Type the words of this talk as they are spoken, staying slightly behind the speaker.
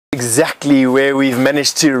Exactly where we've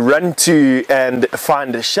managed to run to and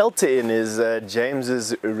find a shelter in is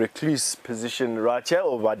James's recluse position right here,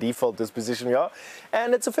 or by default this position we are.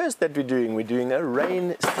 And it's the first that we're doing. We're doing a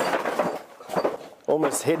rain.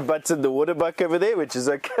 Almost head-butted the water buck over there, which is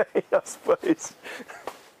okay, I suppose.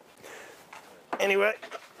 Anyway,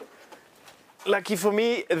 lucky for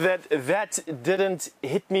me that didn't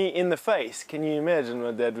hit me in the face. Can you imagine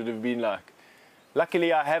what that would have been like?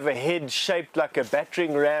 Luckily I have a head shaped like a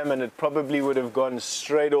battering ram and it probably would have gone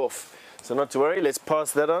straight off. So not to worry, let's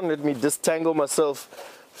pass that on. Let me disentangle myself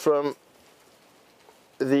from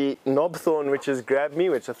the knob thorn which has grabbed me,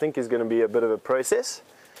 which I think is going to be a bit of a process.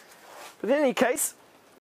 But in any case,